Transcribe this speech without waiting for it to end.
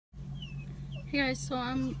Hey guys, so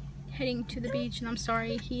I'm heading to the beach and I'm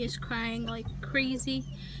sorry he is crying like crazy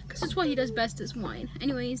because it's what he does best is whine.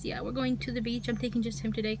 Anyways, yeah, we're going to the beach. I'm taking just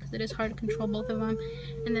him today because it is hard to control both of them,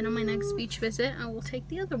 and then on my next beach visit I will take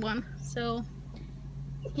the other one. So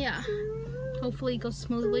yeah, hopefully it goes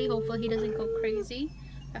smoothly. Hopefully he doesn't go crazy.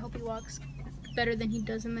 I hope he walks better than he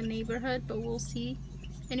does in the neighborhood, but we'll see.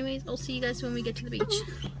 Anyways, I'll see you guys when we get to the beach.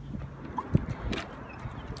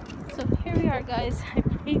 So here we are, guys. I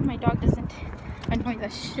pray my dog doesn't annoy the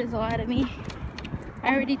shizzle out of me.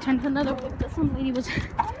 I already turned another way because some lady was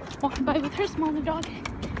walking by with her smaller dog,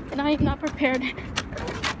 and I am not prepared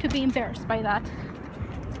to be embarrassed by that.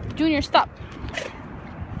 Junior, stop.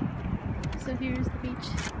 So here's the beach,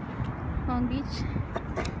 Long Beach.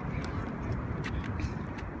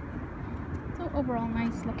 So overall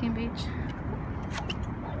nice looking beach.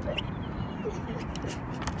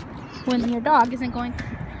 When your dog isn't going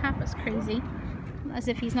half as crazy as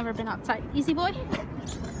if he's never been outside. Easy boy.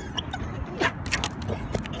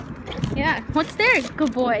 Yeah, what's there?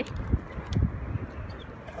 Good boy.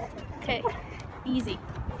 Okay, easy.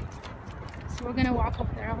 So we're gonna walk over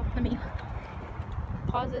there. Let me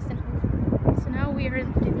pause this. So now we are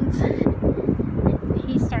in the dunes.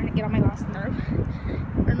 He's starting to get on my last nerve.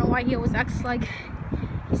 I don't know why he always acts like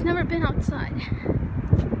he's never been outside.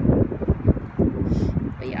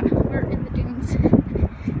 But yeah, we're in the dunes.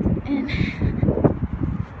 And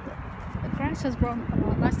the grass has grown a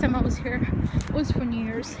lot. Last time I was here, it was for New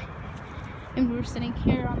Year's. And we were sitting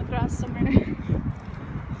here on the grass somewhere.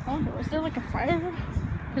 Oh, was there like a fire?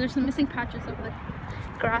 Because there's some missing patches of the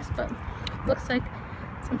grass, but it looks like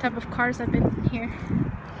some type of cars have been in here.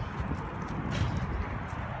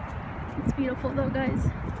 It's beautiful though, guys.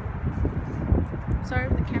 Sorry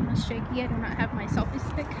if the camera's shaky. I do not have my selfie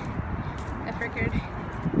stick. I figured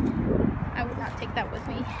I would not take that with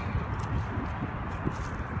me.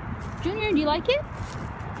 Junior, do you like it?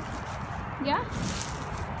 Yeah?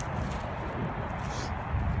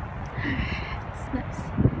 It's nice.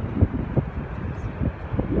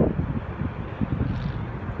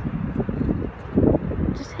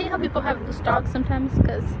 Just hate how people have this dog sometimes,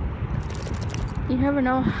 because you never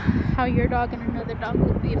know how your dog and another dog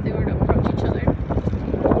would be if they were to approach each other.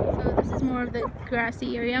 So this is more of the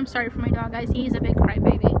grassy area. I'm sorry for my dog, guys. He's a big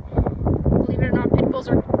crybaby. Believe it or not, pit bulls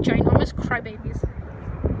are ginormous crybabies.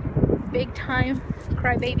 Big time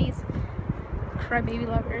crybabies. Crybaby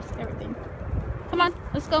lovers, everything. Come on,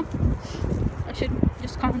 let's go. I should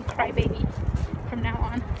just call him Crybaby from now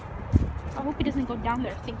on. I hope he doesn't go down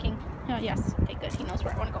there thinking, oh yes, okay good, he knows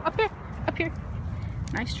where I want to go. Up here, up here.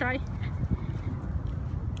 Nice try.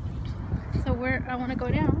 So where I want to go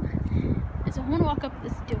down is I want to walk up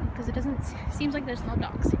this dune because it doesn't seems like there's no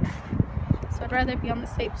dogs here. So I'd rather be on the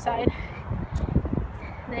safe side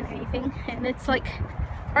than anything. And it's like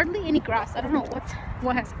hardly any grass. I don't know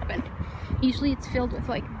what has happened. Usually it's filled with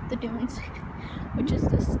like the dunes, which is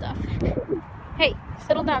this stuff. Hey,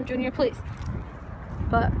 settle down, Junior, please.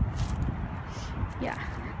 But yeah,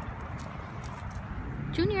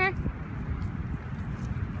 Junior,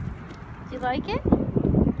 do you like it?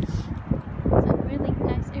 It's a really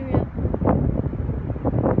nice area.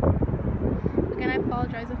 Again, I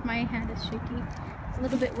apologize if my hand is shaky. It's a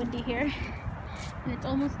little bit windy here, and it's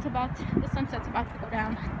almost about, the sunset's about to go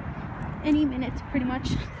down any minute pretty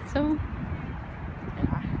much. So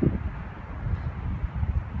yeah.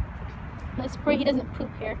 Let's pray he doesn't poop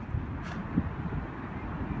here.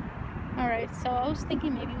 Alright, so I was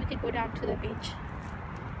thinking maybe we could go down to the beach.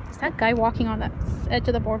 Is that guy walking on that edge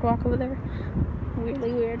of the boardwalk over there?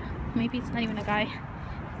 Weirdly weird. Maybe it's not even a guy.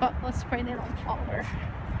 But let's pray they don't fall or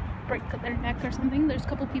break their neck or something. There's a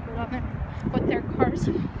couple people down there with their cars.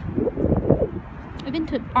 I've been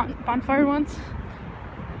to bonfire once.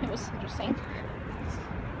 It was interesting.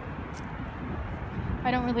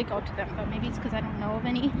 I don't really go to them, but maybe it's because I don't know of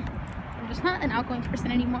any. I'm just not an outgoing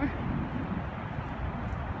person anymore,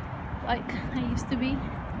 like I used to be.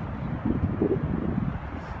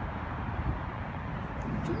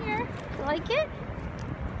 Junior, you like it?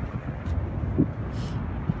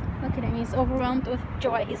 Look at him, he's overwhelmed with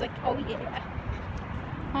joy. He's like, oh yeah.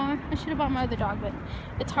 I should have bought my other dog, but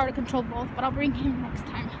it's hard to control both, but I'll bring him next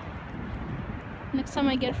time. Next time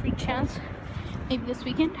I get a free chance, maybe this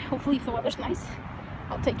weekend, hopefully if the weather's nice,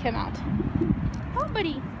 I'll take him out. Oh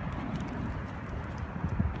buddy,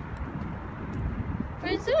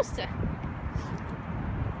 where's Zeus?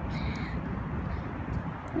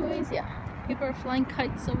 Anyways, yeah, people are flying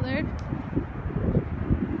kites over there.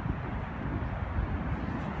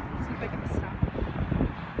 Let's see if I can stop.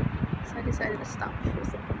 So I decided to stop for a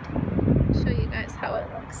second. Show you guys how it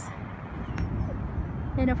looks.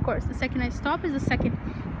 And of course, the second I stop is the second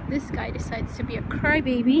this guy decides to be a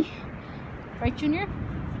crybaby. Right, Junior?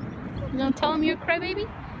 You gonna tell him you're a crybaby?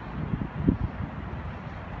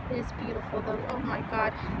 It is beautiful though. Oh my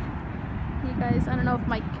god. You guys, I don't know if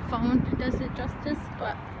my phone does it justice,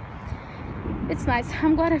 but it's nice.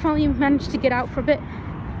 I'm glad I finally managed to get out for a bit.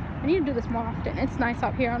 I need to do this more often. It's nice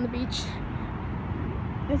out here on the beach.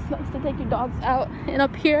 It's nice to take your dogs out. And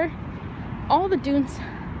up here, all the dunes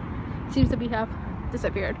seems to have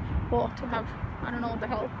disappeared. Well, to have, I don't know what the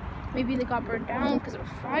hell. Maybe they got burned down because of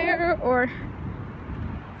fire, or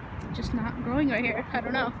just not growing right here. I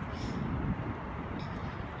don't know.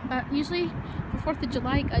 But usually for 4th of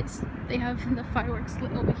July, guys, they have the fireworks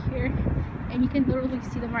lit over here, and you can literally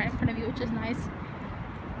see them right in front of you, which is nice.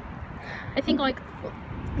 I think like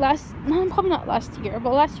probably not last year,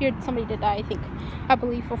 but last year somebody did die, I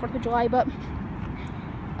believe, for 4th of July. But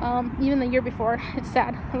even the year before, it's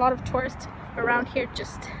sad. A lot of tourists around here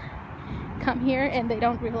just come here and they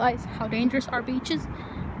don't realize how dangerous our beaches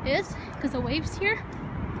is, because the waves here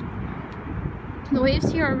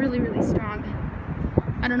are really, really strong.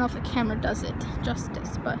 I don't know if the camera does it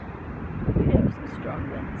justice, but we have some strong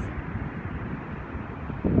winds.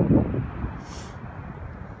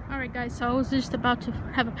 Alright guys, so I was just about to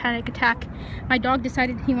have a panic attack. My dog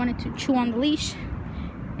decided he wanted to chew on the leash,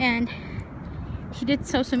 and he did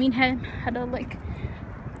so. So me and him had a like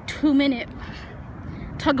 2-minute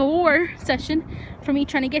tug-of-war session for me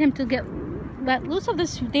trying to get him to get let loose of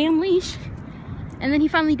this damn leash. And then he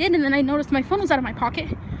finally did, and then I noticed my phone was out of my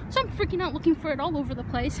pocket. So I'm freaking out looking for it all over the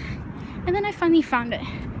place. And then I finally found it.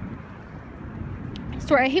 I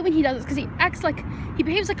swear, I hate when he does this, because he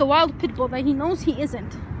behaves like a wild pit bull that he knows he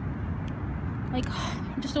isn't. Like,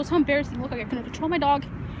 it just shows how embarrassing. Look, like I couldn't control my dog.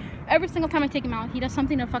 Every single time I take him out, he does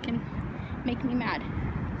something to fucking make me mad.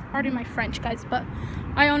 Pardon my French, guys, but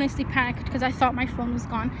I honestly panicked because I thought my phone was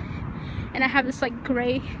gone. And I have this like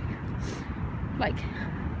gray like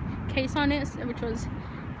case on it, which was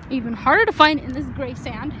even harder to find in this gray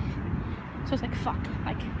sand. So I was like, fuck.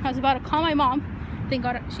 Like, I was about to call my mom. Thank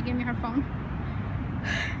God she gave me her phone,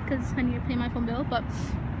 because I need to pay my phone bill. But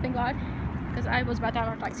thank God, because I was about to have a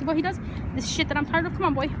heart attack. See what he does? This shit that I'm tired of. Come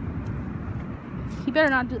on, boy. He better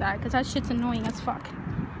not do that, because that shit's annoying as fuck.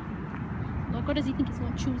 Look, what does he think he's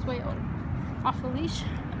gonna chew his way off the leash?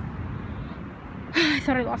 I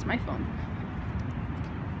thought I lost my phone.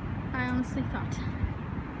 I honestly thought.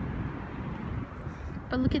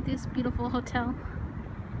 But look at this beautiful hotel,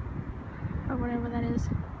 or whatever that is.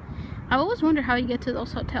 I always wonder how you get to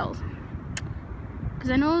those hotels,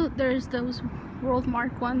 because I know there's those World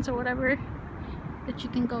Mark ones or whatever that you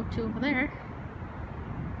can go to over there,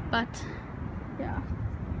 but yeah,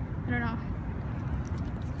 I don't know.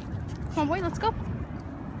 Come on, boy, let's go.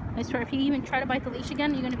 I swear, if you even try to bite the leash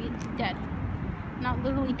again, you're gonna be dead. Not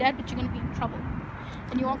literally dead, but you're gonna be in trouble,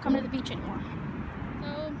 and you won't come to the beach anymore.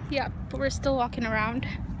 So yeah, but we're still walking around.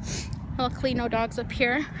 Luckily no dogs up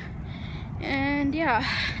here, and yeah,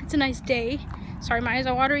 it's a nice day. Sorry, my eyes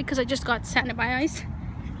are watery because I just got sand in my eyes.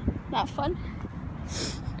 Not fun,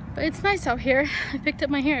 but it's nice out here. I picked up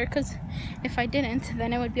my hair because if I didn't,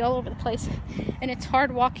 then it would be all over the place, and it's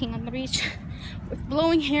hard walking on the beach with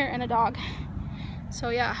blowing hair and a dog. So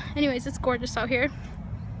yeah, anyways, it's gorgeous out here,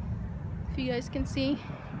 if you guys can see.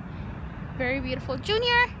 Very beautiful.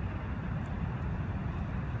 Junior,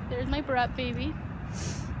 there's my brat baby.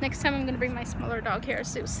 Next time I'm gonna bring my smaller dog here,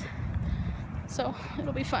 Zeus, so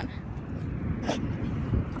it'll be fun.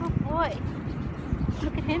 Oh boy,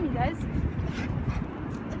 look at him, you guys.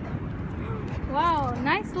 Wow,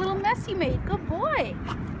 nice little mess you made. Good boy.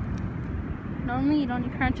 Normally you don't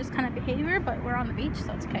encourage this kind of behavior, but we're on the beach,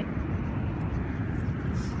 so it's okay.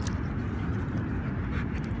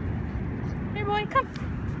 Here, boy, come,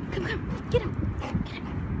 get him, get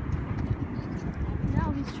him.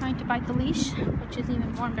 Now he's trying to bite the leash, which is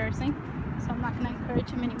even more embarrassing, so I'm not going to encourage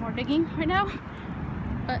him any more digging right now.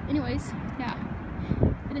 But anyways, yeah,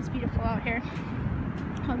 it is beautiful out here.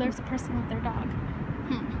 Oh, there's a person with their dog.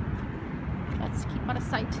 Let's keep out of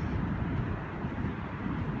sight.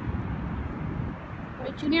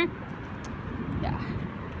 Right, Junior? Yeah,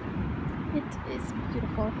 it is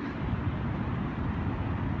beautiful.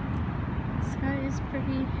 The sky is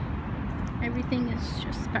pretty. Everything is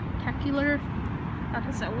just spectacular. That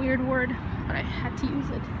is a weird word, but I had to use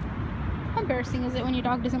it. How embarrassing is it when your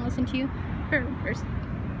dog doesn't listen to you? Very embarrassing.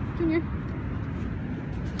 Junior.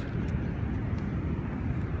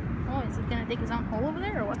 Oh, is he gonna dig his own hole over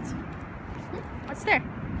there, or what's? What's there?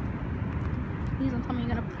 Please don't tell me you're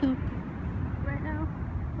gonna poop right now.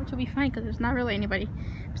 Which will be fine, because there's not really anybody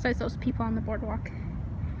besides those people on the boardwalk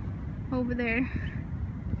over there.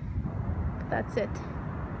 But that's it.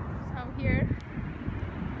 So here,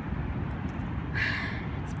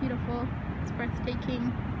 It's beautiful. It's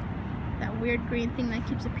breathtaking. That weird green thing that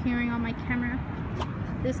keeps appearing on my camera.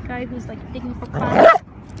 This guy who's like digging for clouds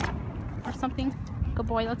or something. Good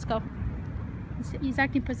boy, let's go. He's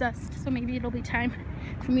acting possessed, so maybe it'll be time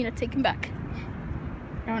for me to take him back.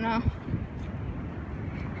 I don't know.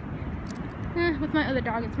 With my other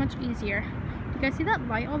dog, it's much easier. You guys see that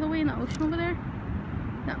light all the way in the ocean over there?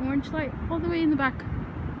 That orange light all the way in the back.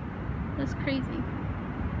 That's crazy.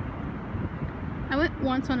 I went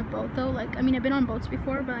once on a boat though. Like, I mean, I've been on boats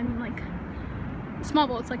before, but I mean like small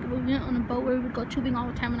boats. Like, we went on a boat where we would go tubing all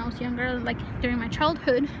the time when I was younger, like during my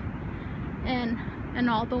childhood and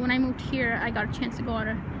all. But when I moved here, I got a chance to go on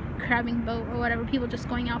a crabbing boat or whatever. People just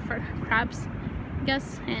going out for crabs, I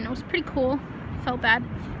guess, and it was pretty cool. Felt bad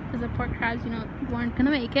because the poor crabs, you know, weren't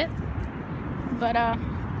gonna make it. But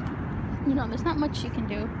you know, there's not much you can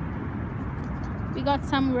do. We got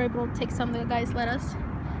some. We were able to take some. The guys let us,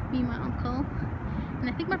 me and my uncle, and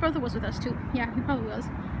I think my brother was with us too. Yeah, he probably was.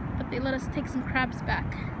 But they let us take some crabs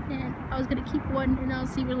back, and I was gonna keep one, and I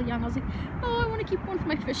was really young. I was like, oh, I want to keep one for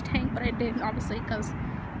my fish tank, but I didn't, obviously, because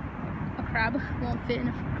a crab won't fit in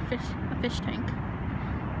a fish tank.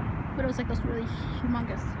 But it was like those really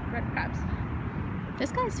humongous red crabs.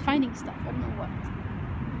 This guy's finding stuff. I don't know what.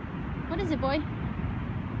 What is it, boy?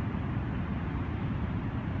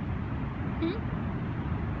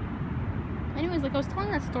 Anyways, like I was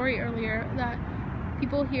telling that story earlier, that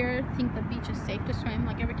people here think the beach is safe to swim.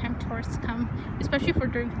 Like every time tourists come, especially for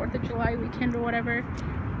during 4th of July weekend or whatever,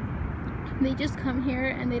 they just come here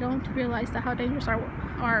and they don't realize that how dangerous our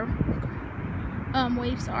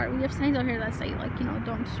waves are. We have signs out here that say, like, you know,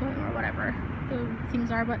 don't swim or whatever the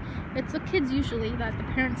things are, but it's the kids usually that the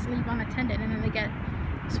parents leave unattended and then they get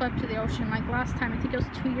swept to the ocean. Like last time, I think it was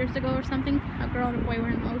 2 years ago or something, a girl and a boy were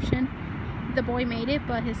in the ocean. The boy made it,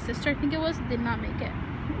 but his sister, I think it was, did not make it.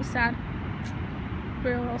 It was sad.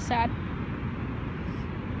 Real sad.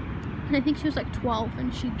 And I think she was like 12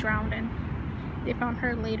 and she drowned, and they found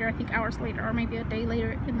her later, I think hours later or maybe a day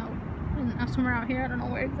later in somewhere out here. I don't know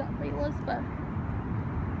where exactly it was, but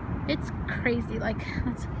it's crazy. Like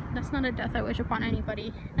that's not a death I wish upon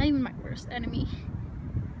anybody, not even my worst enemy.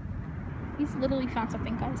 He's literally found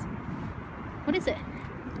something, guys. What is it?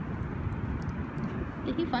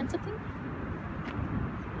 Did he find something?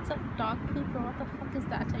 Is that dog poop or what the fuck is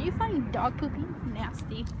that? Are you finding dog poop? You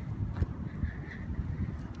nasty.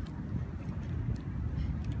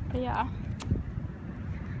 But yeah,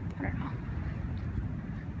 I don't know.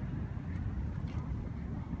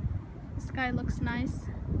 The sky looks nice.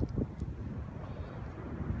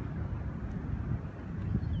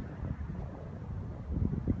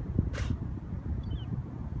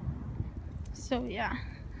 So yeah,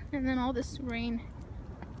 and then all this rain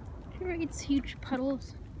creates huge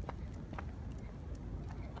puddles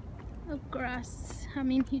of grass. I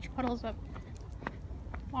mean, huge puddles of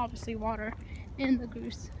obviously water in the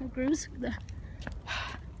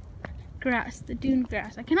grass, the dune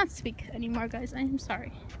grass. I cannot speak anymore, guys. I am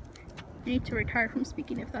sorry. I need to retire from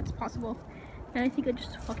speaking if that's possible. And I think I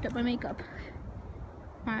just fucked up my makeup.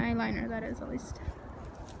 My eyeliner, that is, at least.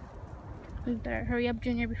 Move there. Hurry up,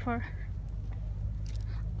 Junior, before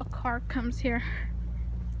a car comes here.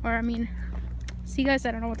 Or, I mean, see, guys,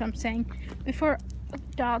 I don't know what I'm saying. Before a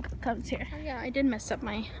dog comes here. Oh, yeah, I did mess up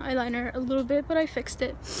my eyeliner a little bit, but I fixed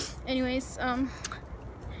it. Anyways,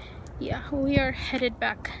 yeah, we are headed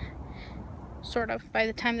back, sort of. By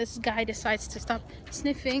the time this guy decides to stop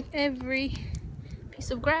sniffing every piece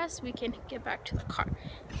of grass, we can get back to the car.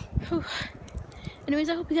 Whew. Anyways,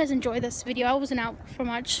 I hope you guys enjoy this video. I wasn't out for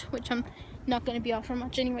much, which I'm not going to be out for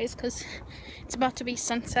much anyways, because it's about to be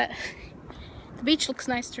sunset. The beach looks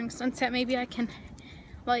nice during sunset. Maybe I can,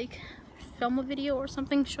 like, film a video or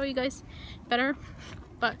something, show you guys better.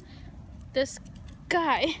 But this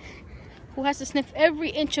guy who has to sniff every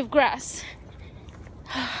inch of grass,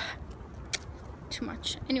 too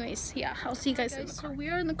much. Anyways, yeah, I'll see you guys in the car. So we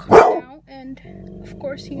are in the car now, and of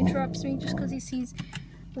course he interrupts me just because he sees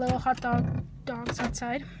little hot dogs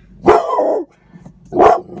outside.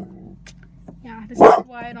 Yeah, this is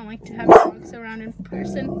why I don't like to have dogs around in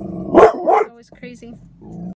person. It's always crazy.